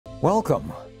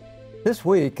Welcome. This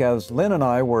week, as Lynn and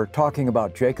I were talking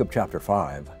about Jacob chapter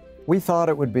 5, we thought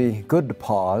it would be good to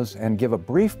pause and give a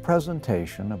brief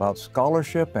presentation about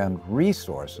scholarship and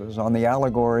resources on the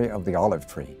allegory of the olive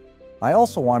tree. I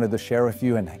also wanted to share with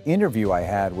you an interview I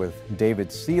had with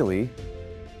David Seeley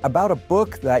about a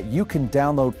book that you can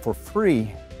download for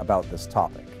free about this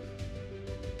topic.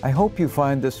 I hope you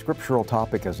find this scriptural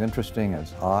topic as interesting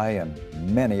as I and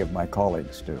many of my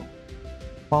colleagues do.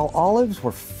 While olives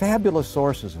were fabulous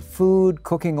sources of food,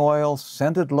 cooking oil,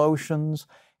 scented lotions,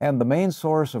 and the main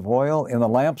source of oil in the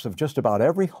lamps of just about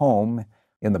every home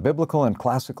in the biblical and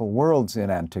classical worlds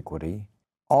in antiquity,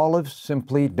 olives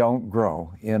simply don't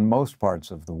grow in most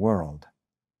parts of the world.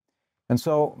 And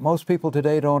so most people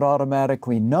today don't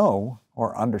automatically know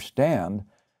or understand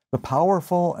the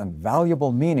powerful and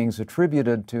valuable meanings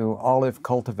attributed to olive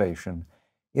cultivation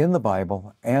in the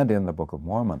Bible and in the Book of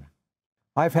Mormon.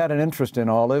 I've had an interest in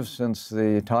olives since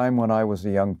the time when I was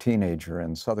a young teenager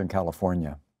in Southern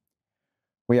California.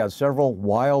 We had several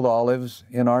wild olives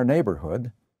in our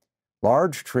neighborhood,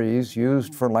 large trees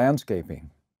used for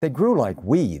landscaping. They grew like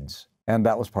weeds, and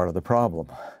that was part of the problem.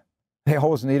 They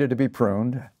always needed to be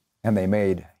pruned, and they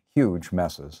made huge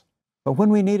messes. But when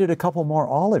we needed a couple more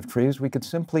olive trees, we could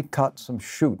simply cut some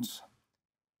shoots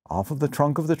off of the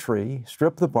trunk of the tree,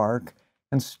 strip the bark,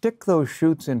 and stick those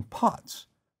shoots in pots,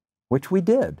 which we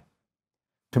did.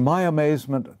 To my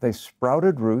amazement, they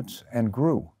sprouted roots and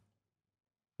grew.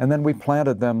 And then we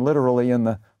planted them literally in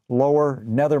the lower,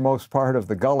 nethermost part of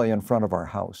the gully in front of our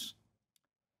house.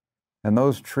 And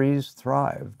those trees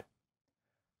thrived.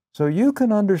 So you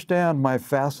can understand my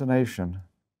fascination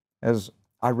as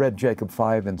I read Jacob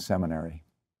 5 in seminary.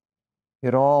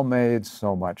 It all made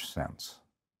so much sense.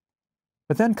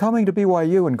 But then coming to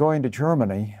BYU and going to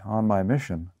Germany on my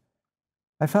mission,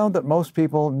 I found that most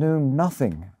people knew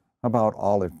nothing about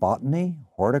olive botany,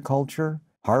 horticulture,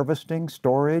 harvesting,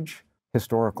 storage,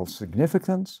 historical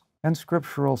significance, and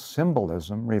scriptural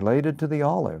symbolism related to the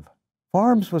olive.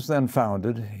 Farms was then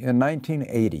founded in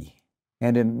 1980,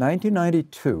 and in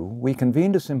 1992 we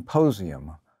convened a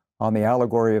symposium on the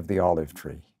allegory of the olive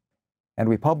tree. And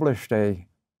we published a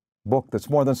book that's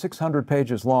more than 600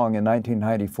 pages long in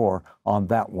 1994 on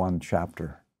that one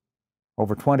chapter.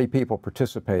 Over 20 people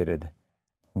participated.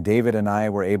 David and I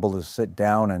were able to sit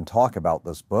down and talk about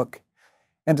this book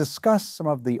and discuss some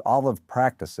of the olive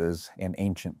practices in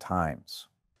ancient times.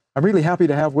 I'm really happy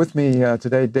to have with me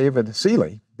today David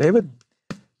Seeley. David,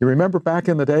 you remember back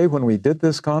in the day when we did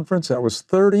this conference? That was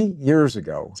 30 years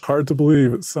ago. It's hard to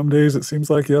believe. Some days it seems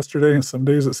like yesterday, and some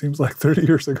days it seems like 30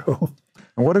 years ago.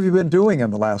 And what have you been doing in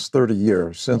the last 30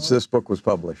 years since this book was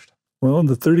published? Well, in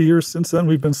the 30 years since then,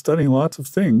 we've been studying lots of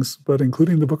things, but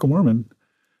including the Book of Mormon.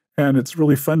 And it's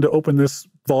really fun to open this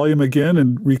volume again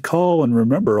and recall and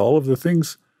remember all of the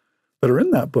things that are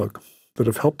in that book that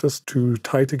have helped us to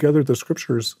tie together the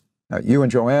scriptures. You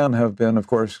and Joanne have been, of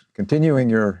course, continuing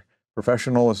your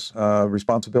professional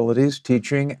responsibilities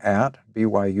teaching at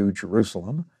BYU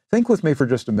Jerusalem. Think with me for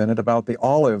just a minute about the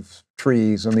olive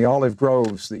trees and the olive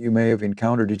groves that you may have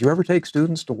encountered. Did you ever take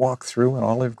students to walk through an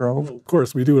olive grove? Well, of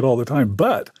course, we do it all the time,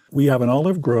 but we have an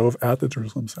olive grove at the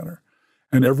Jerusalem Center.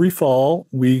 And every fall,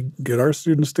 we get our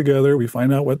students together, we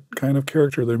find out what kind of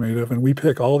character they're made of, and we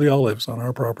pick all the olives on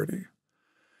our property.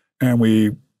 And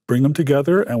we bring them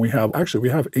together, and we have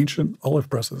ancient olive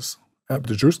presses at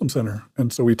the Jerusalem Center.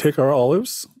 And so we take our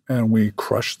olives, and we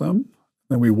crush them,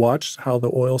 then we watch how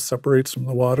the oil separates from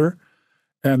the water,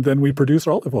 and then we produce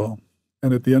olive oil.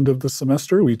 And at the end of the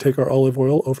semester, we take our olive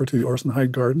oil over to the Orson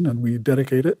Hyde Garden, and we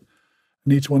dedicate it.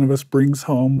 And each one of us brings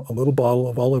home a little bottle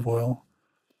of olive oil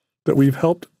that we've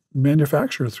helped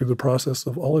manufacture through the process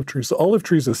of olive trees. So olive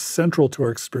trees is central to our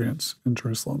experience in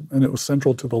Jerusalem, and it was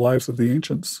central to the lives of the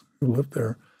ancients who lived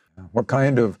there. What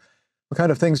kind of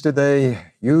things did they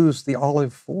use the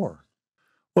olive for?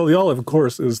 Well, the olive, of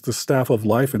course, is the staff of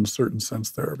life in a certain sense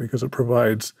there, because it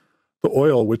provides the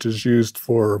oil which is used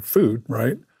for food,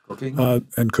 right? Cooking.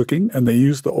 And cooking, and they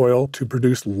use the oil to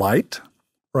produce light,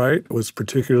 right? It was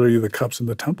particularly the cups in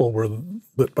the temple were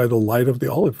lit by the light of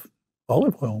the olive.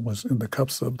 Olive oil was in the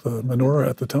cups of the menorah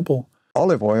at the temple.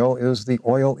 Olive oil is the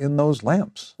oil in those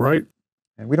lamps. Right.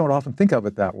 And we don't often think of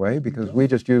it that way because we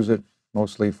just use it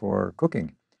mostly for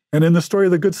cooking. And in the story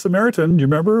of the Good Samaritan, you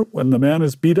remember when the man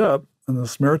is beat up and the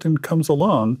Samaritan comes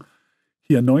along,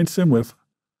 he anoints him with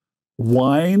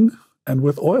wine and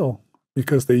with oil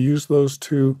because they use those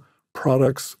two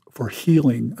products for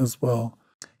healing as well.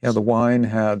 Yeah, the wine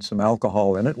had some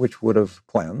alcohol in it, which would have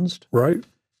cleansed. Right.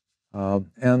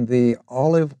 And the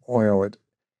olive oil,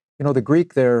 the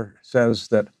Greek there says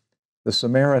that the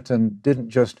Samaritan didn't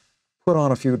just put on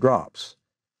a few drops.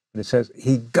 And it says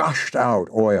he gushed out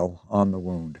oil on the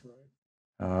wound.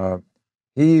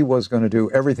 He was going to do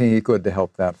everything he could to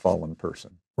help that fallen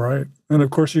person. Right. And of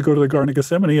course, you go to the Garden of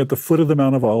Gethsemane at the foot of the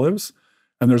Mount of Olives,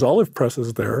 and there's olive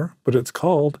presses there, but it's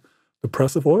called the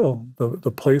press of oil,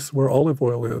 the place where olive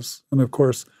oil is. And of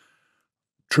course,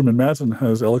 Truman Madsen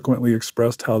has eloquently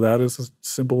expressed how that is a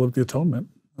symbol of the atonement,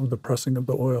 of the pressing of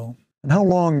the oil. And how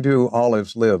long do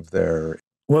olives live there?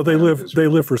 Well, they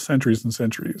live for centuries and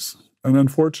centuries. And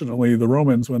unfortunately, the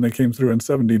Romans, when they came through in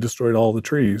 70, destroyed all the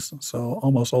trees. So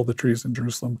almost all the trees in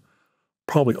Jerusalem,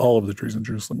 probably all of the trees in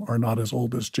Jerusalem, are not as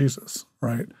old as Jesus,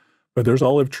 right? But there's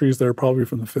olive trees there probably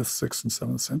from the 5th, 6th, and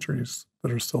 7th centuries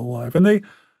that are still alive. And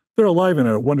they're alive in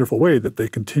a wonderful way that they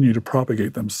continue to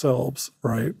propagate themselves,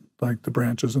 right? Like the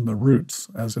branches and the roots,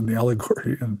 as in the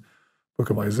allegory in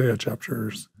Book of Isaiah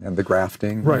chapters. And the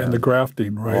grafting. Right, and the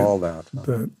grafting, right? All that.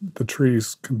 The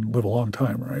trees can live a long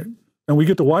time, right? And we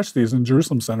get to watch these in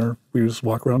Jerusalem Center. We just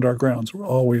walk around our grounds. We're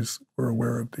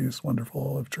aware of these wonderful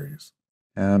olive trees.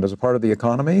 And as a part of the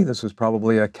economy, this is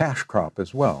probably a cash crop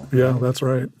as well. Yeah, that's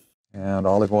right. And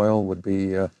olive oil would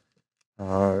be,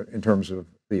 in terms of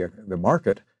the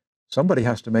market, somebody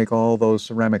has to make all those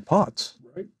ceramic pots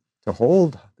to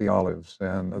hold the olives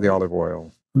and the olive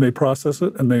oil. And they process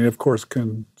it, and they, of course,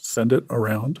 can send it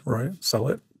around, right? Sell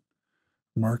it,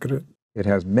 market it. It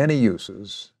has many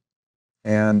uses,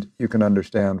 and you can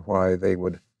understand why they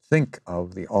would think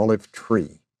of the olive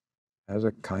tree as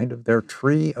a kind of their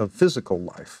tree of physical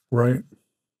life. Right.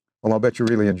 Well, I'll bet you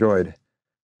really enjoyed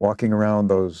walking around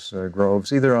those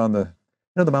groves, either on the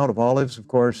Mount of Olives, of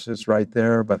course, it's right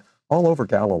there, but all over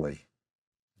Galilee.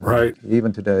 Right.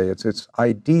 Even today, it's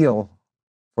ideal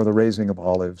for the raising of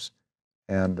olives.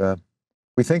 And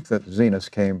we think that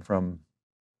Zenos came from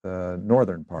the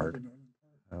northern part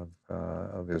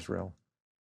of Israel.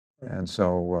 And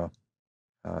so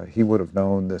he would have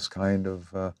known this kind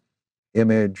of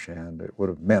image, and it would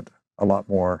have meant a lot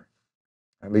more,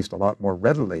 at least a lot more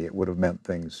readily, it would have meant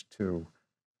things to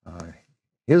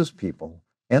his people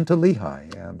and to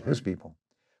Lehi and his people.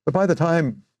 But by the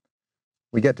time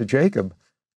we get to Jacob,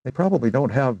 they probably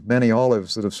don't have many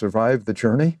olives that have survived the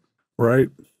journey. Right.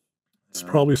 It's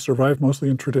probably survived mostly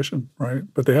in tradition, right?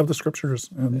 But they have the scriptures.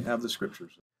 And they have the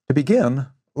scriptures. To begin,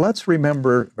 let's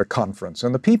remember the conference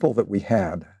and the people that we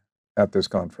had at this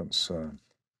conference.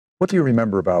 What do you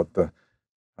remember about the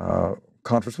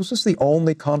conference? Was this the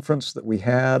only conference that we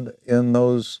had in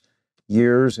those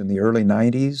years in the early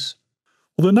 90s?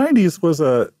 Well, the 90s was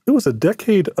a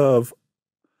decade of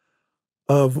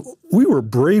we were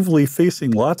bravely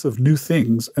facing lots of new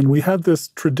things, and we had this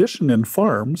tradition in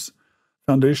farms,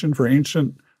 Foundation for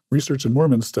Ancient Research and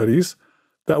Mormon Studies,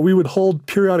 that we would hold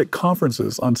periodic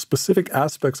conferences on specific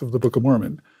aspects of the Book of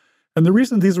Mormon. And the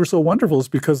reason these were so wonderful is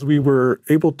because we were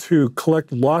able to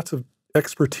collect lots of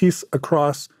expertise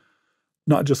across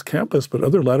not just campus, but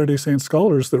other Latter-day Saint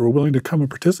scholars that were willing to come and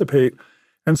participate.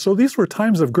 And so these were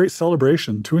times of great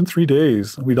celebration, 2 and 3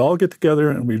 days. We'd all get together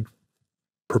and we'd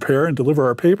prepare and deliver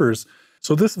our papers.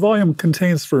 So this volume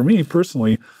contains, for me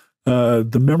personally,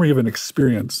 the memory of an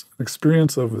experience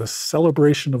of the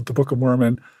celebration of the Book of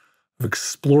Mormon, of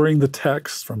exploring the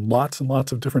text from lots and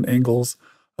lots of different angles,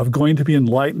 of going to be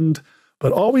enlightened.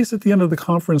 But always at the end of the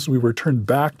conference, we were turned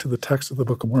back to the text of the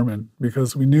Book of Mormon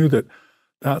because we knew that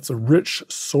that's a rich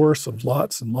source of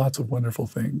lots and lots of wonderful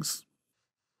things.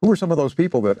 Who were some of those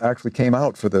people that actually came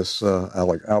out for this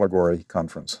Allegory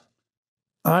conference?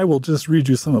 I will just read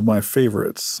you some of my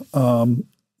favorites.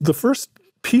 The first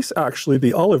piece, actually,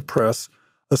 the olive press,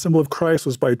 A Symbol of Christ,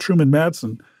 was by Truman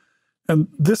Madsen. And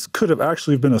this could have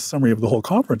actually been a summary of the whole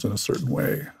conference in a certain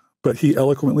way. But he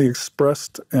eloquently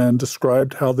expressed and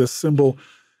described how this symbol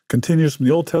continues from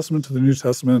the Old Testament to the New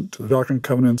Testament to the Doctrine and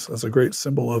Covenants as a great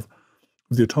symbol of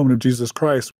the atonement of Jesus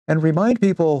Christ. And remind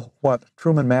people what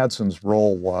Truman Madsen's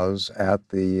role was at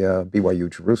the BYU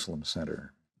Jerusalem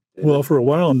Center. Well, for a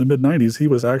while in the mid-90s, he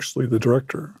was actually the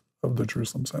director of the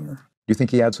Jerusalem Center. Do you think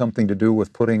he had something to do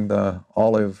with putting the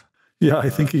olive Yeah, I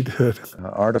think he did.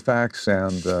 artifacts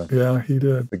and Yeah, he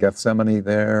did. the Gethsemane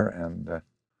there? And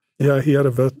Yeah, he had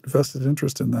a vested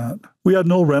interest in that. We had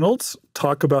Noel Reynolds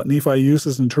talk about Nephi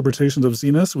uses and interpretations of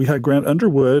Zenos. We had Grant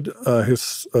Underwood,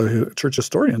 his church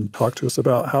historian, talk to us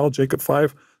about how Jacob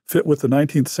 5 fit with the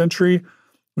 19th century.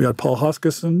 We had Paul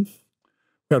Hoskisson.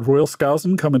 We had Royal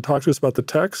Skousen come and talk to us about the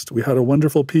text. We had a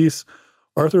wonderful piece,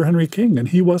 Arthur Henry King, and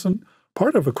he wasn't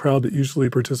part of a crowd that usually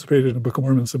participated in a Book of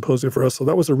Mormon symposia for us. So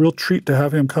that was a real treat to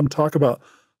have him come talk about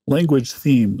language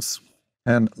themes.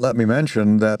 And let me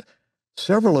mention that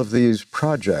several of these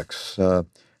projects,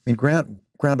 Grant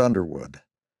Underwood,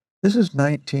 this is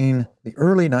the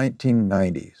early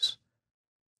 1990s.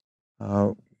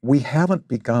 We haven't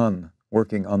begun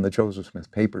working on the Joseph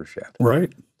Smith papers yet.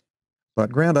 Right.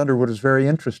 But Grant Underwood is very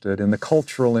interested in the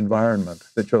cultural environment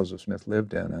that Joseph Smith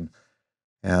lived in.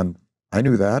 And I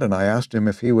knew that, and I asked him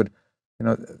if he would,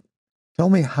 tell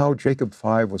me how Jacob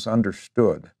 5 was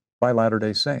understood by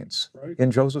Latter-day Saints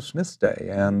in Joseph Smith's day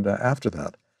and after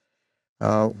that.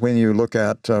 When you look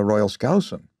at Royal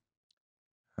Skousen,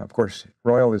 of course,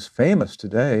 Royal is famous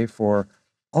today for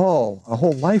a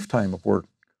whole lifetime of work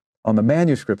on the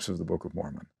manuscripts of the Book of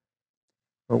Mormon.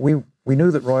 But we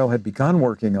knew that Royal had begun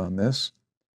working on this,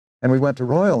 and we went to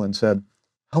Royal and said,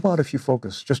 how about if you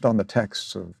focus just on the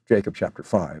texts of Jacob chapter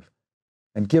 5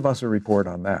 and give us a report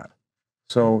on that?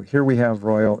 So here we have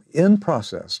Royal in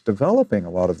process, developing a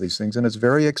lot of these things, and it's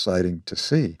very exciting to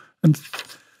see. And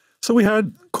so we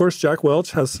had, of course, Jack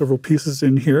Welch has several pieces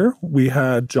in here. We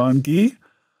had John Gee,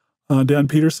 Dan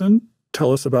Peterson,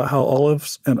 tell us about how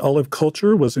olives and olive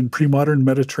culture was in pre-modern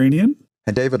Mediterranean.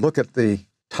 And David, look at the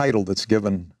title that's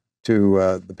given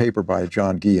to the paper by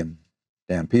John Gee and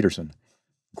Dan Peterson,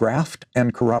 Graft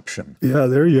and Corruption. Yeah,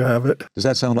 there you have it. Does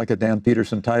that sound like a Dan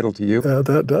Peterson title to you? Yeah,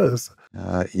 that does.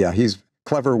 Yeah, he's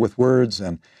clever with words,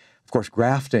 and of course,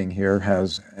 grafting here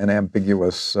has an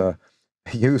ambiguous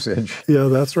usage. Yeah,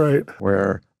 that's right.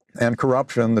 And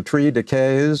corruption, the tree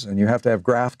decays, and you have to have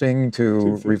grafting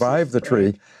to revive the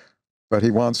tree. But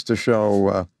he wants to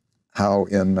show how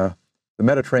in the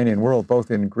Mediterranean world,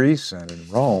 both in Greece and in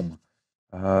Rome,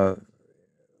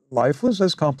 life was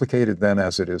as complicated then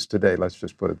as it is today. Let's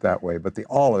just put it that way. But the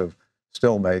olive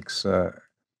still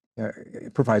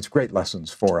it provides great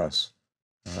lessons for us,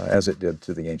 as it did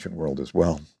to the ancient world as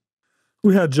well.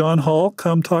 We had John Hall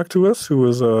come talk to us, who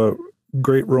was a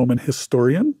great Roman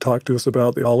historian, talk to us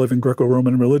about the olive in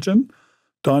Greco-Roman religion.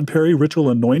 Don Perry, Ritual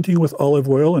Anointing with Olive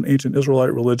Oil in Ancient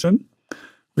Israelite Religion.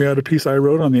 We had a piece I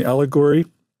wrote on the allegory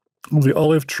of the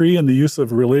olive tree and the use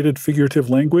of related figurative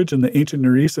language in the ancient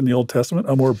Near East and the Old Testament,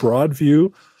 a more broad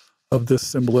view of this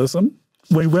symbolism.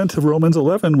 We went to Romans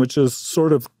 11, which is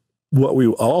sort of what we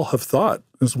all have thought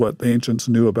is what the ancients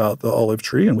knew about the olive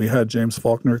tree, and we had James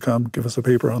Faulkner come give us a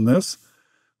paper on this.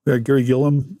 We had Gary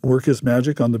Gillum work his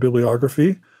magic on the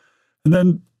bibliography. And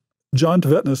then John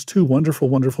Tvetnes, two wonderful,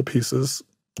 wonderful pieces,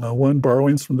 one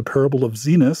borrowings from the parable of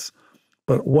Zenos,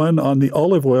 but one on the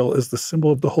olive oil as the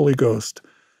symbol of the Holy Ghost.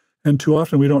 And too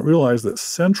often we don't realize that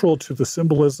central to the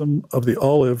symbolism of the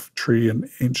olive tree in the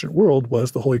ancient world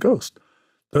was the Holy Ghost.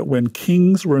 That when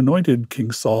kings were anointed, King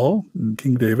Saul and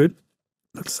King David,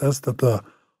 it says that the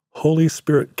Holy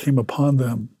Spirit came upon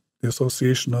them, the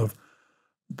association of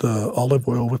the olive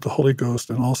oil with the Holy Ghost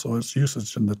and also its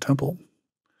usage in the temple.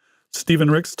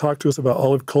 Stephen Ricks talked to us about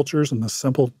olive cultures in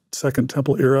the Second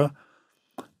Temple era.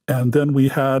 And then we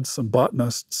had some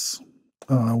botanists,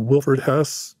 Wilfred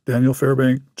Hess, Daniel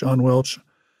Fairbank, John Welch,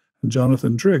 and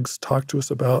Jonathan Driggs talk to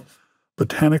us about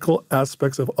botanical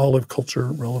aspects of olive culture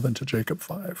relevant to Jacob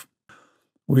 5.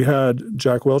 We had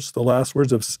Jack Welch, The Last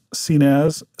Words of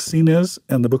Zenos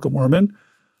and the Book of Mormon.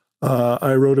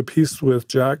 I wrote a piece with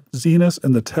Jack, Zenos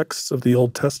and the Texts of the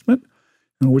Old Testament,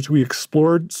 in which we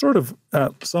explored sort of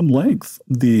at some length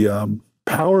the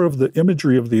power of the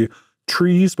imagery of the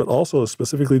trees, but also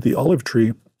specifically the olive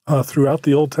tree throughout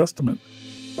the Old Testament.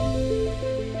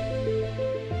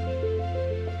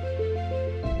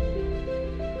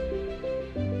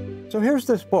 So here's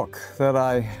this book that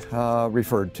I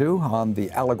referred to on the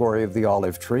allegory of the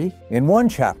olive tree. In one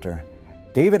chapter,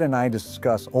 David and I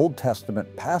discuss Old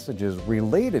Testament passages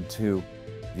related to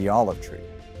the olive tree,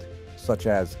 such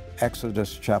as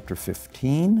Exodus chapter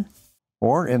 15,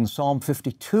 or in Psalm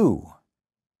 52,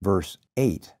 verse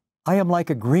 8. I am like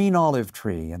a green olive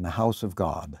tree in the house of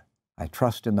God. I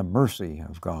trust in the mercy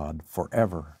of God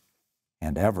forever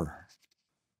and ever.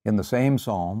 In the same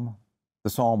psalm, the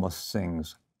psalmist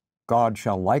sings, God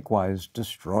shall likewise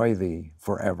destroy thee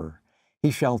forever. He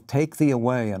shall take thee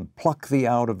away and pluck thee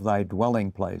out of thy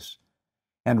dwelling place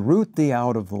and root thee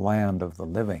out of the land of the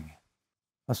living.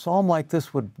 A psalm like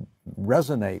this would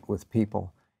resonate with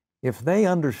people if they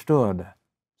understood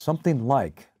something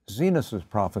like Zenos'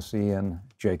 prophecy in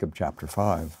Jacob chapter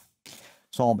 5.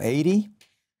 Psalm 80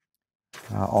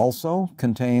 also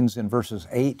contains in verses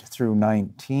 8 through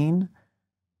 19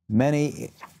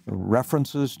 many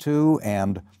references to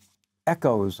and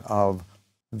echoes of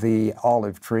the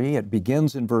olive tree. It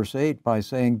begins in verse 8 by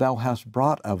saying, Thou hast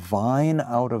brought a vine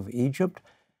out of Egypt,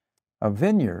 a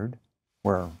vineyard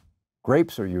where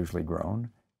grapes are usually grown,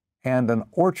 and an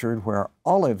orchard where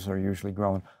olives are usually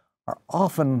grown, are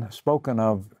often spoken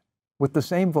of with the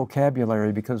same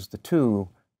vocabulary because the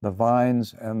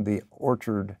vines and the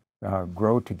orchard,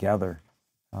 grow together.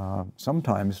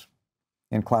 Sometimes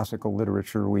In classical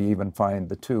literature, we even find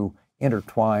the two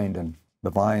intertwined and the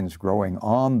vines growing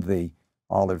on the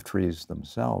olive trees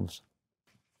themselves.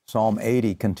 Psalm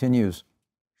 80 continues,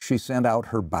 "She sent out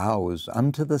her boughs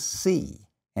unto the sea,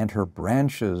 and her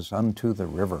branches unto the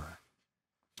river."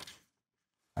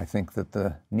 I think that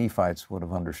the Nephites would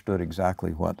have understood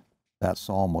exactly what that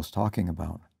psalm was talking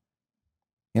about.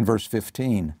 In verse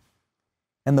 15,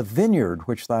 "And the vineyard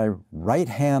which thy right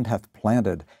hand hath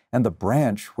planted, and the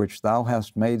branch which thou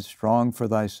hast made strong for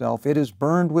thyself, it is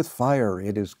burned with fire,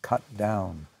 it is cut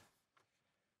down."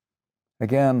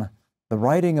 Again, the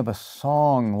writing of a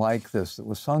song like this that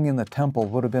was sung in the temple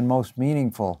would have been most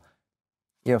meaningful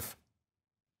if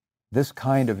this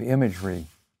kind of imagery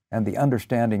and the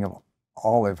understanding of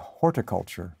olive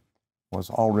horticulture was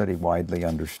already widely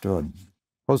understood.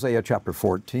 Hosea chapter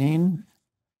 14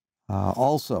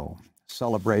 also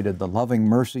celebrated the loving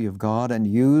mercy of God and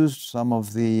used some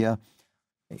of the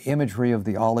imagery of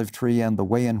the olive tree and the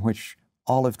way in which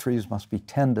olive trees must be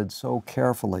tended so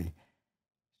carefully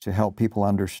to help people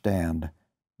understand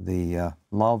the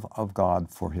love of God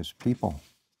for his people.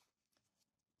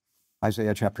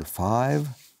 Isaiah chapter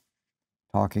 5,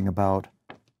 talking about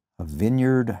a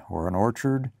vineyard or an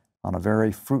orchard on a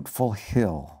very fruitful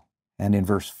hill. And in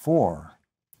verse 4,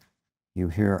 you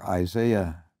hear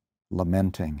Isaiah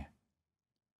lamenting,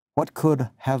 "What could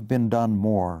have been done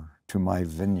more to my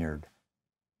vineyard?"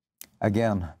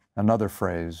 Again, another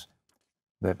phrase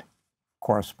that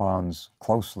corresponds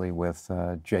closely with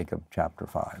Jacob chapter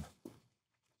 5.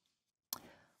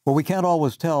 Well, we can't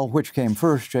always tell which came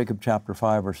first, Jacob chapter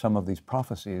 5 or some of these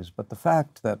prophecies, but the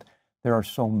fact that there are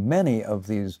so many of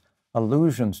these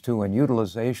allusions to and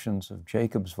utilizations of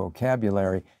Jacob's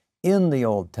vocabulary in the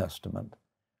Old Testament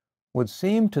would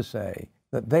seem to say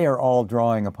that they are all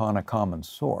drawing upon a common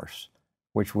source,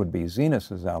 which would be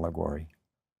Zenos's allegory,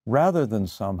 rather than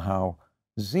somehow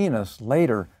Zenos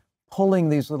later pulling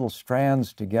these little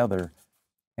strands together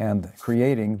and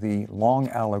creating the long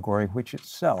allegory, which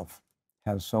itself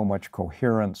has so much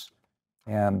coherence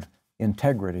and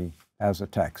integrity as a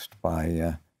text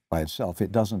by itself.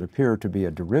 It doesn't appear to be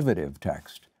a derivative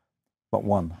text, but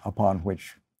one upon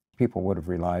which people would have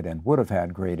relied and would have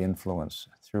had great influence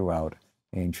throughout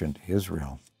ancient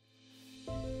Israel.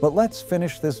 But let's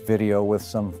finish this video with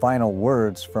some final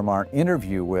words from our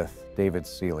interview with David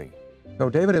Seeley. So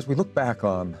David, as we look back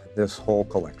on this whole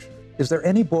collection, is there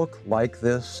any book like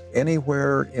this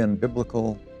anywhere in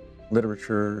biblical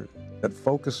literature that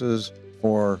focuses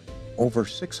for over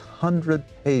 600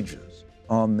 pages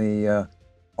on the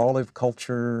olive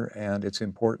culture and its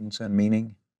importance and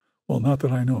meaning? Well, not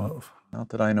that I know of. Not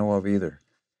that I know of either.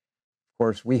 Of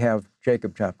course, we have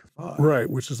Jacob chapter 5. Right,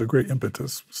 which is a great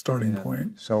impetus starting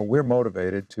point. So we're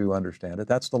motivated to understand it.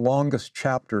 That's the longest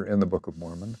chapter in the Book of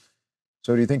Mormon.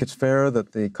 So do you think it's fair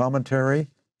that the commentary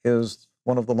is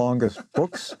one of the longest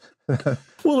books?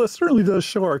 Well, it certainly does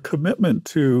show our commitment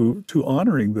to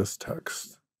honoring this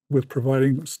text with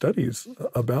providing studies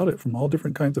about it from all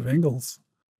different kinds of angles.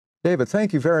 David,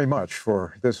 thank you very much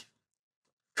for this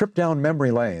trip down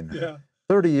memory lane. Yeah.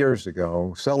 30 years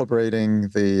ago, celebrating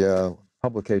the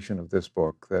publication of this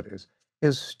book that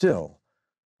is still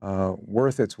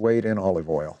worth its weight in olive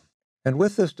oil. And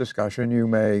with this discussion, you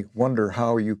may wonder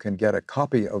how you can get a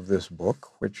copy of this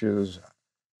book, which is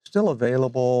still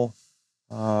available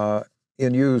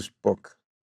in used book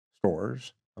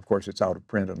stores. Of course, it's out of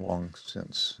print and long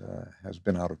since has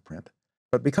been out of print.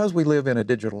 But because we live in a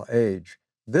digital age,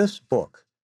 this book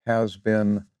has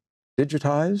been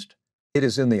digitized. It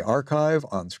is in the archive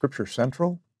on Scripture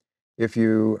Central. If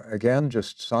you, again,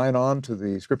 just sign on to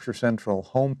the Scripture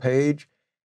Central homepage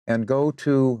and go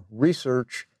to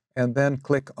Research and then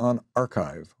click on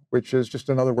Archive, which is just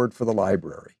another word for the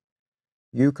library,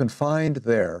 you can find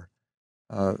there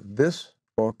this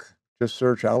book. Just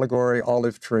search Allegory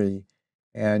Olive Tree,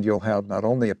 and you'll have not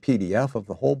only a PDF of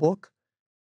the whole book,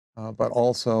 but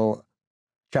also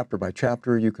chapter by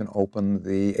chapter, you can open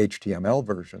the HTML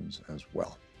versions as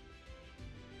well.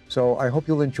 So I hope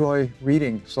you'll enjoy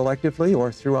reading selectively or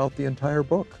throughout the entire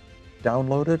book.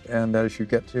 Download it, and as you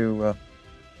get to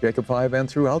Jacob 5 and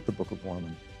throughout the Book of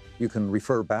Mormon, you can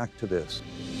refer back to this.